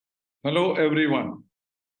Hello, everyone.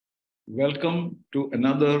 Welcome to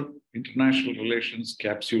another International Relations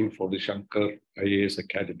capsule for the Shankar IAS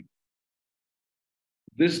Academy.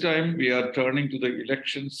 This time, we are turning to the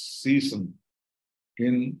election season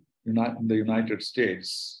in the United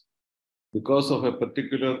States because of a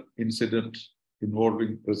particular incident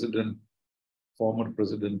involving former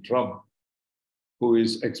President Trump, who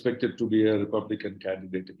is expected to be a Republican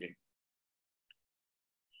candidate again.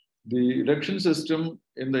 The election system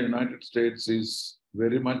in the United States is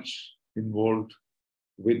very much involved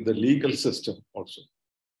with the legal system also.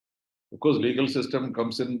 Of course, legal system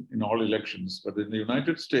comes in all elections, but in the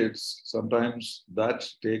United States, sometimes that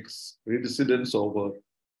takes precedence over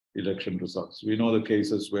election results. We know the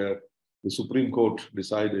cases where the Supreme Court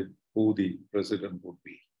decided who the president would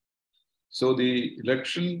be. So the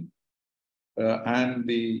election and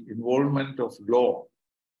the involvement of law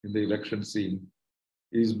in the election scene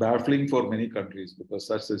is baffling for many countries because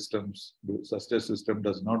such a system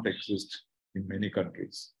does not exist in many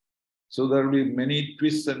countries. So there will be many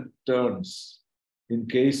twists and turns in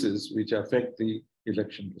cases which affect the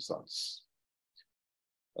election results.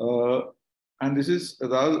 And this is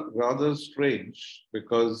rather strange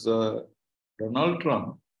because Donald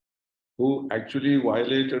Trump, who actually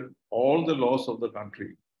violated all the laws of the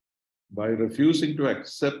country by refusing to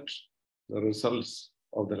accept the results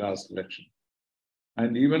of the last election,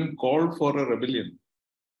 and even called for a rebellion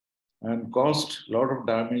and caused a lot of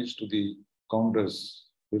damage to the Congress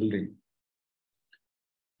building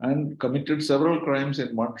and committed several crimes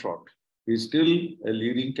in one shot. He's still a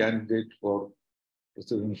leading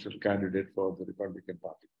presidential candidate for the Republican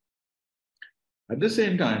Party. At the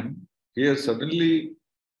same time, he has suddenly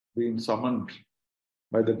been summoned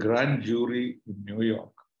by the grand jury in New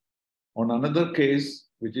York on another case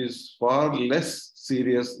which is far less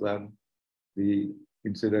serious than the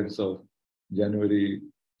incidents of January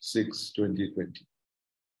 6, 2020.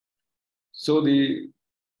 So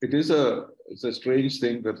it's a strange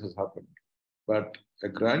thing that has happened. But a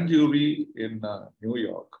grand jury in New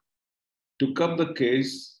York took up the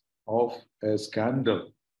case of a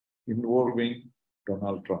scandal involving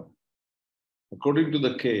Donald Trump. According to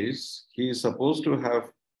the case, he is supposed to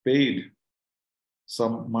have paid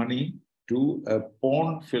some money to a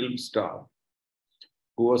porn film star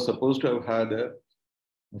who was supposed to have had an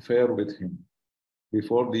affair with him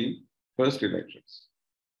before the first elections.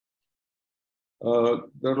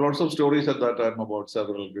 There are lots of stories at that time about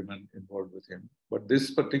several women involved with him. But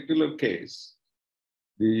this particular case,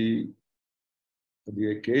 the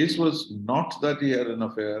case was not that he had an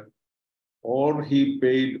affair or he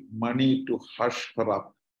paid money to hush her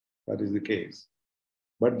up. That is the case.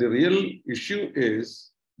 But the real issue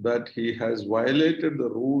is that he has violated the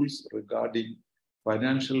rules regarding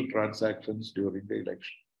financial transactions during the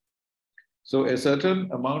election. So a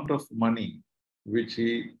certain amount of money which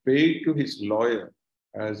he paid to his lawyer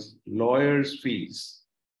as lawyer's fees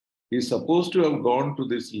is supposed to have gone to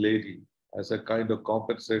this lady as a kind of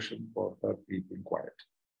compensation for her keeping quiet.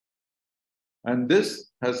 And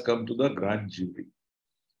this has come to the grand jury.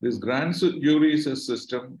 This grand jury is a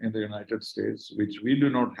system in the United States which we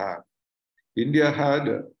do not have. India had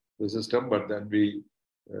the system, but then we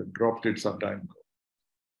dropped it some time ago.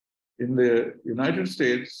 In the United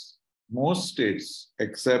States, most states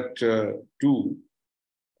except two,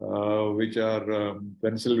 which are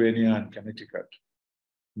Pennsylvania and Connecticut,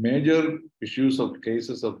 major issues of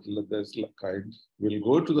cases of this kind will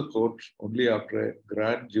go to the court only after a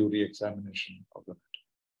grand jury examination of the matter.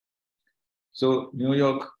 So New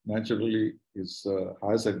York naturally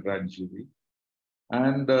has a grand jury,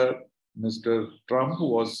 and Mr. Trump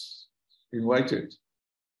was invited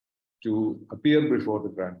to appear before the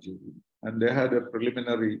grand jury, and they had a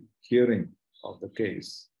preliminary hearing of the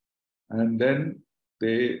case, and then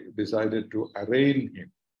they decided to arraign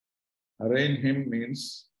him. Arraign him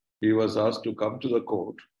means he was asked to come to the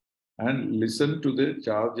court and listen to the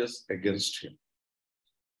charges against him.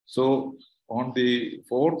 So on the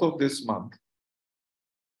 4th of this month,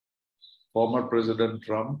 former President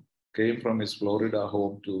Trump came from his Florida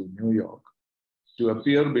home to New York to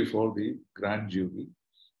appear before the grand jury,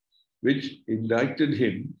 which indicted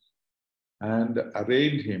him and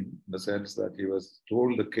arraigned him in the sense that he was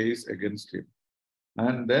told the case against him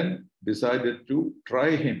and then decided to try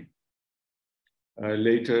him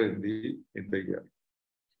later in the year.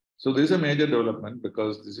 So this is a major development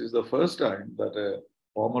because this is the first time that a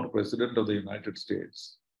former president of the United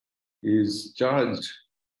States is charged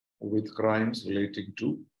with crimes relating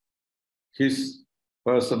to his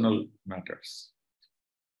personal matters.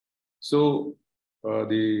 So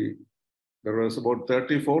there was about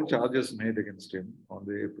 34 charges made against him on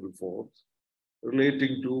the April 4th.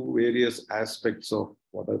 relating to various aspects of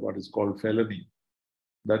what is called felony.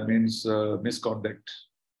 That means misconduct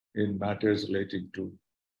in matters relating to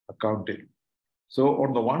accounting. So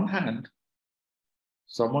on the one hand,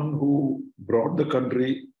 someone who brought the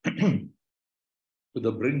country to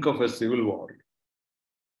the brink of a civil war,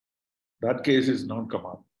 that case is not come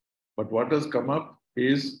up. But what has come up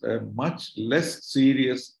is a much less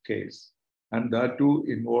serious case, and that too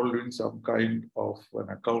involving some kind of an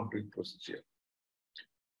accounting procedure.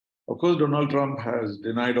 Of course, Donald Trump has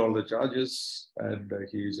denied all the charges, and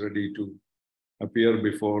he is ready to appear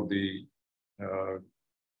before the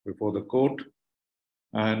court.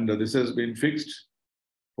 And this has been fixed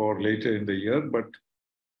for later in the year, but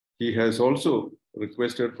he has also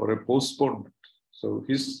requested for a postponement. So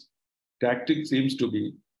his tactic seems to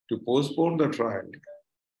be to postpone the trial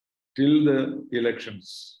till the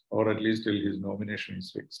elections, or at least till his nomination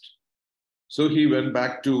is fixed. So he went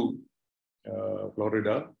back to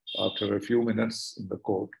Florida after a few minutes in the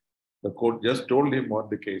court. The court just told him what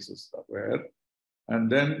the cases were,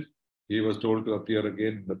 and then he was told to appear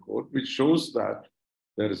again in the court, which shows that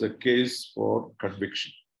there is a case for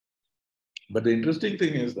conviction. But the interesting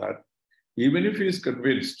thing is that even if he is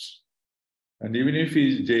convinced and even if he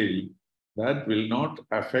is jailed, that will not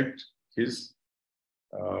affect his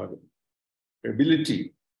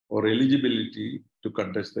ability or eligibility to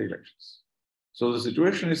contest the elections. So the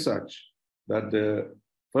situation is such that the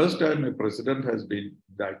first time a president has been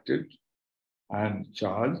indicted and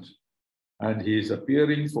charged, and he is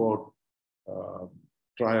appearing for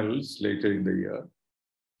trials later in the year,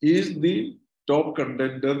 he is the top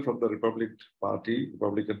contender from the Republican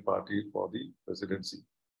Party for the presidency.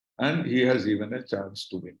 And he has even a chance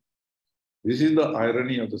to win. This is the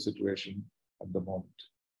irony of the situation at the moment.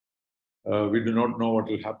 We do not know what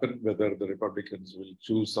will happen, whether the Republicans will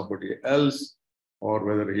choose somebody else or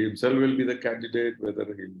whether he himself will be the candidate, whether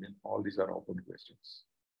he will win. All these are open questions.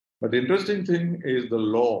 But the interesting thing is the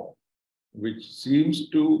law, which seems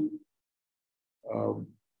to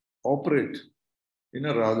operate in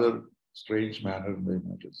a rather strange manner in the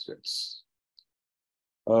United States.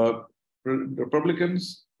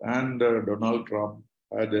 Republicans and Donald Trump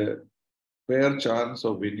had a fair chance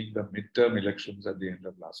of winning the midterm elections at the end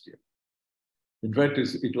of last year. In fact,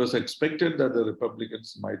 it was expected that the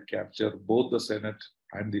Republicans might capture both the Senate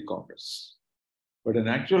and the Congress. But in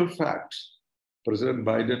actual fact, President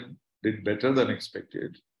Biden did better than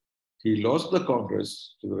expected. He lost the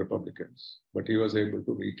Congress to the Republicans, but he was able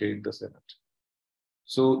to retain the Senate.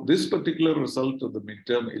 So this particular result of the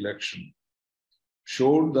midterm election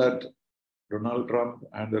showed that Donald Trump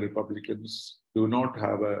and the Republicans do not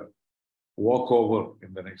have a walkover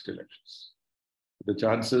in the next elections. The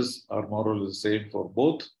chances are more or less the same for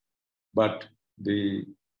both, but the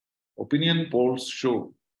opinion polls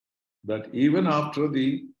show that even after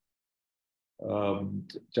the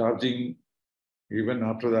even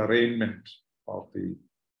after the arraignment of the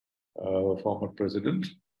former president,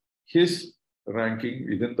 his ranking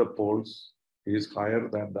within the polls is higher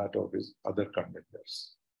than that of his other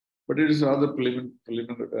contenders. But it is rather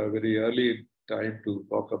very early time to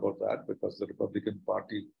talk about that, because the Republican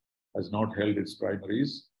Party has not held its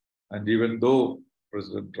primaries. And even though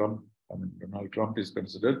Donald Trump is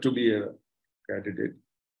considered to be a candidate,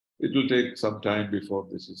 it will take some time before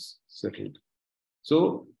this is settled.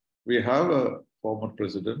 So we have a former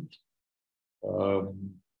president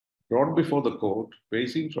brought before the court,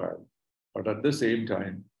 facing trial, but at the same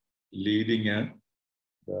time leading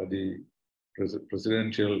the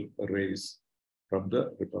presidential race from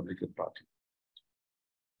the Republican Party.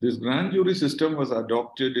 This grand jury system was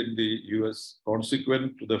adopted in the US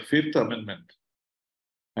consequent to the Fifth Amendment,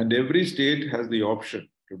 and every state has the option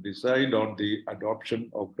to decide on the adoption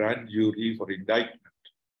of grand jury for indictment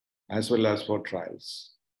as well as for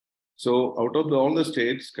trials. So out of all the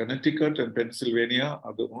states, Connecticut and Pennsylvania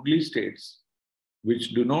are the only states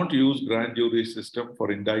which do not use grand jury system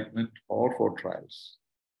for indictment or for trials.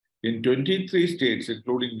 In 23 states,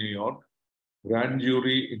 including New York, grand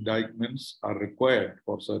jury indictments are required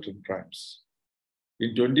for certain crimes.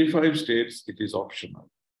 In 25 states, it is optional.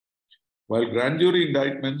 While grand jury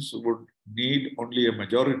indictments would need only a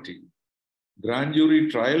majority, grand jury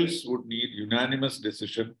trials would need unanimous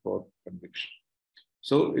decision for conviction.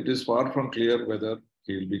 So it is far from clear whether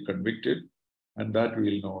he will be convicted, and that we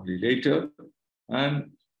will know only later.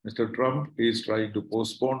 And Mr. Trump is trying to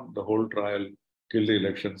postpone the whole trial till the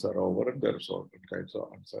elections are over, and there is all kinds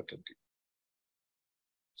of uncertainty.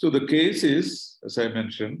 So the case is, as I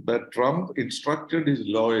mentioned, that Trump instructed his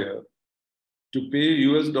lawyer to pay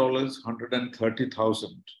US dollars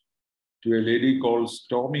 130,000 to a lady called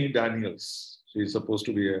Stormy Daniels. She is supposed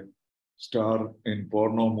to be a star in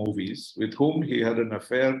porno movies, with whom he had an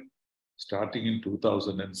affair starting in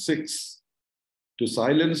 2006, to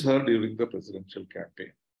silence her during the presidential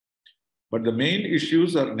campaign. But the main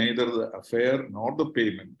issues are neither the affair nor the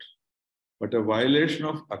payment, but a violation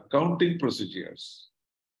of accounting procedures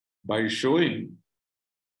by showing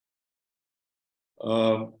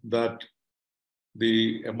that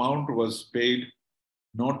the amount was paid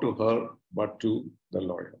not to her, but to the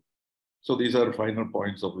lawyer. So these are final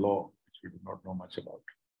points of law, which we do not know much about.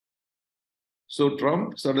 So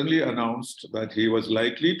Trump suddenly announced that he was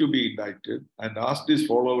likely to be indicted and asked his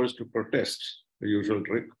followers to protest, the usual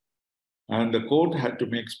trick. And the court had to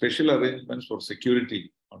make special arrangements for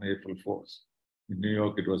security on April 4th. In New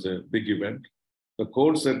York, it was a big event. The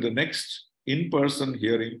court set the next in-person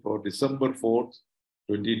hearing for December 4th,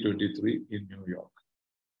 2023 in New York.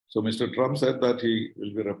 So Mr. Trump said that he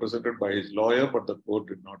will be represented by his lawyer, but the court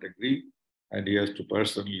did not agree, and he has to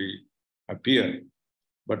personally appear.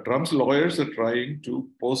 But Trump's lawyers are trying to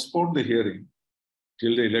postpone the hearing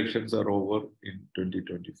till the elections are over in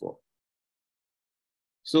 2024.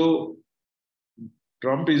 So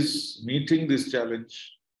Trump is meeting this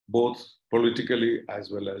challenge both politically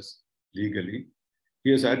as well as legally.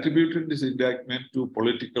 He has attributed this indictment to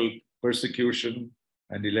political persecution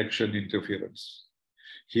and election interference.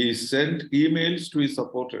 He sent emails to his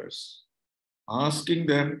supporters asking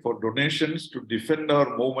them for donations to defend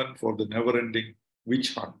our movement for the never-ending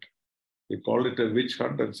witch hunt. They called it a witch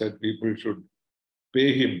hunt and said people should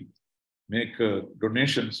pay him, make a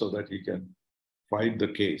donation so that he can fight the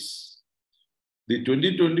case. The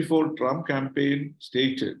 2024 Trump campaign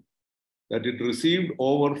stated that it received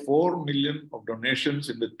over 4 million of donations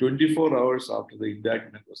in the 24 hours after the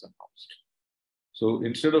indictment was announced. So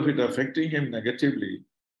instead of it affecting him negatively,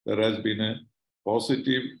 there has been a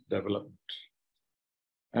positive development.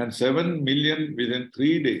 And 7 million within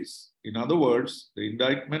 3 days. In other words, the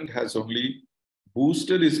indictment has only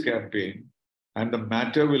boosted his campaign, and the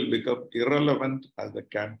matter will become irrelevant as the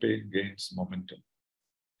campaign gains momentum.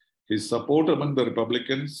 His support among the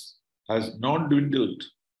Republicans has not dwindled,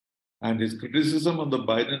 and his criticism of the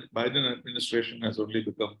Biden administration has only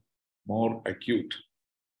become more acute.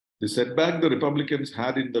 The setback the Republicans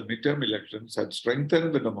had in the midterm elections had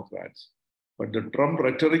strengthened the Democrats, but the Trump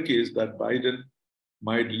rhetoric is that Biden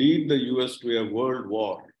might lead the US to a world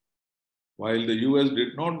war, while the US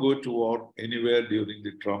did not go to war anywhere during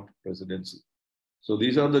the Trump presidency. So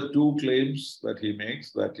these are the two claims that he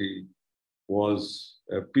makes, that he was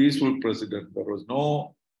a peaceful president. There was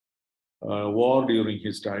no war during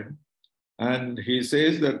his time. And he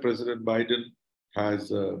says that President Biden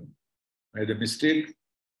has made a mistake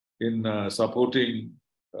in supporting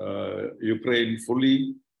Ukraine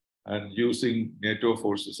fully and using NATO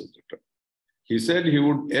forces, etc. He said he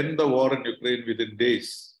would end the war in Ukraine within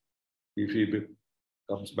days if he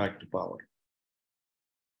comes back to power.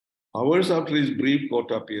 Hours after his brief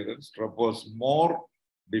court appearance, Trump was more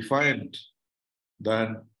defiant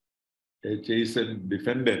than a chastened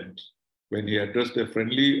defendant when he addressed a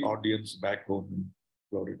friendly audience back home in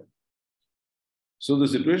Florida. So the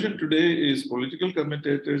situation today is political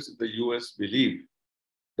commentators in the US believe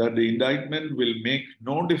that the indictment will make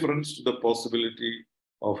no difference to the possibility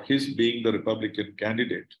of his being the Republican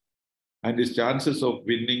candidate, and his chances of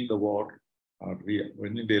winning the war are real,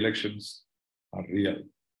 winning the elections are real.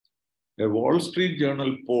 A Wall Street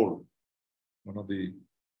Journal poll, one of the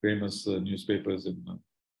famous newspapers in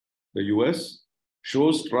the US,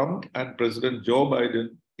 shows Trump and President Joe Biden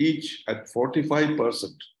each at 45%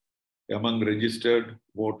 among registered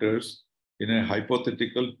voters in a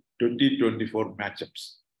hypothetical 2024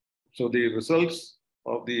 matchups. So the results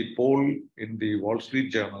of the poll in the Wall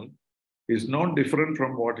Street Journal is not different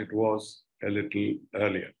from what it was a little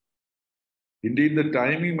earlier. Indeed, the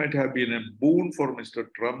timing might have been a boon for Mr.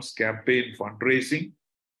 Trump's campaign fundraising,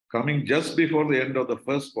 coming just before the end of the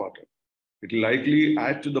first quarter. It will likely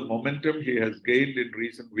add to the momentum he has gained in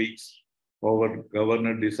recent weeks over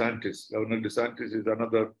Governor DeSantis. Governor DeSantis is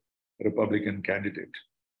another Republican candidate.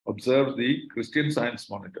 Observe the Christian Science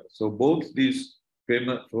Monitor. So both these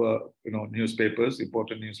famous newspapers,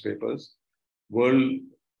 important newspapers, Wall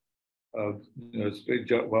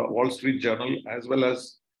Street Journal, as well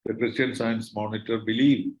as the Christian Science Monitor,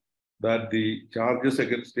 believe that the charges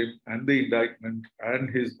against him and the indictment and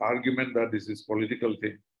his argument that this is political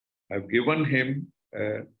thing have given him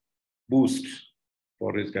a boost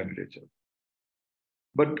for his candidature.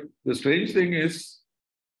 But the strange thing is,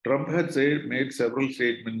 Trump had made several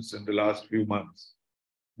statements in the last few months,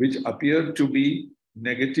 which appeared to be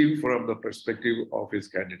negative from the perspective of his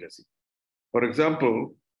candidacy. For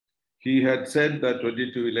example, he had said that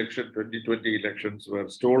 2020 elections were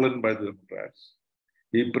stolen by the Democrats.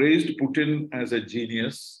 He praised Putin as a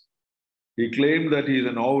genius. He claimed that he is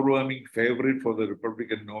an overwhelming favorite for the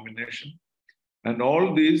Republican nomination. And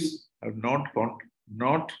all these have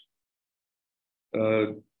not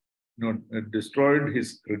destroyed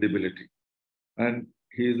his credibility. And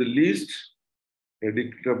he is the least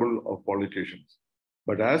predictable of politicians.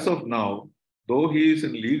 But as of now, though he is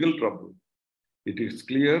in legal trouble, it is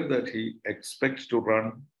clear that he expects to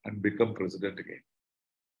run and become president again.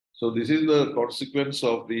 So this is the consequence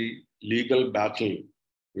of the legal battle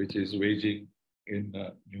which is waging in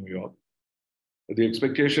New York. The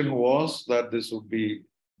expectation was that this would be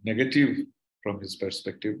negative from his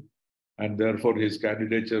perspective, and therefore his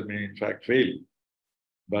candidature may in fact fail.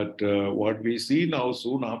 But what we see now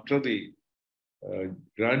soon after the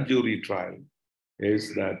grand jury trial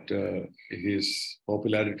is that his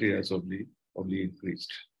popularity has only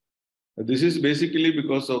increased. This is basically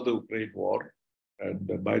because of the Ukraine war, and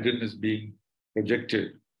Biden is being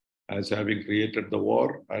projected as having created the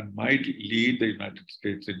war and might lead the United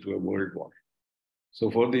States into a world war.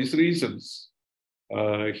 So for these reasons,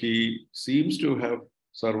 he seems to have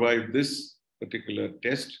survived this particular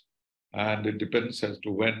test, and it depends as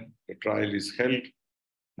to when the trial is held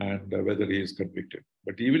and whether he is convicted.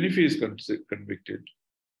 But even if he is convicted,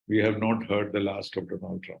 we have not heard the last of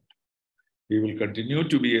Donald Trump. He will continue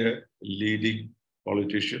to be a leading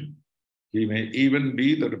politician. He may even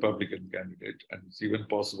be the Republican candidate, and it's even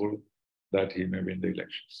possible that he may win the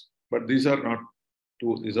elections. But these are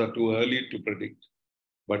too early to predict.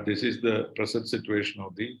 But this is the present situation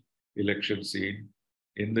of the election scene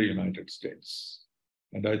in the United States.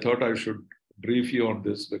 And I thought I should brief you on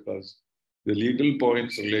this because the legal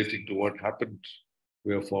points relating to what happened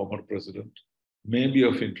to a former president may be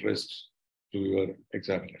of interest to your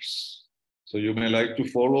examiners. So you may like to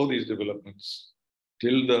follow these developments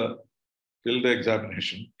till the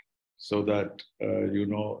examination, so that you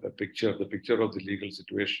know the picture of the legal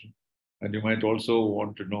situation. And you might also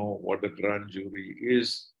want to know what the grand jury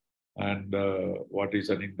is, and what is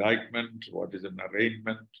an indictment, what is an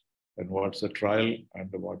arraignment, and what's a trial,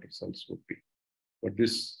 and what results would be. But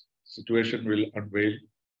this situation will unveil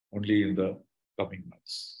only in the coming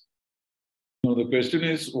months. Now, the question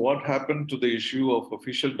is, what happened to the issue of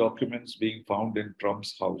official documents being found in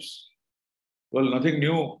Trump's house? Well, nothing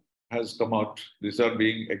new has come out. These are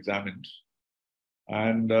being examined.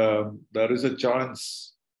 And there is a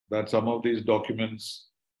chance that some of these documents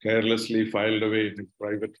carelessly filed away in his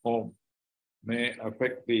private home may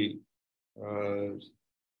affect may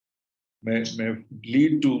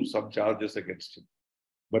lead to some charges against him.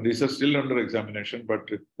 But these are still under examination, but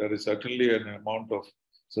there is certainly an amount of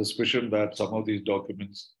suspicion that some of these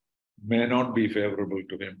documents may not be favorable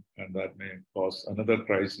to him, and that may cause another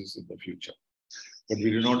crisis in the future. But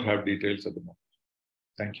we do not have details at the moment.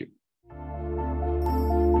 Thank you.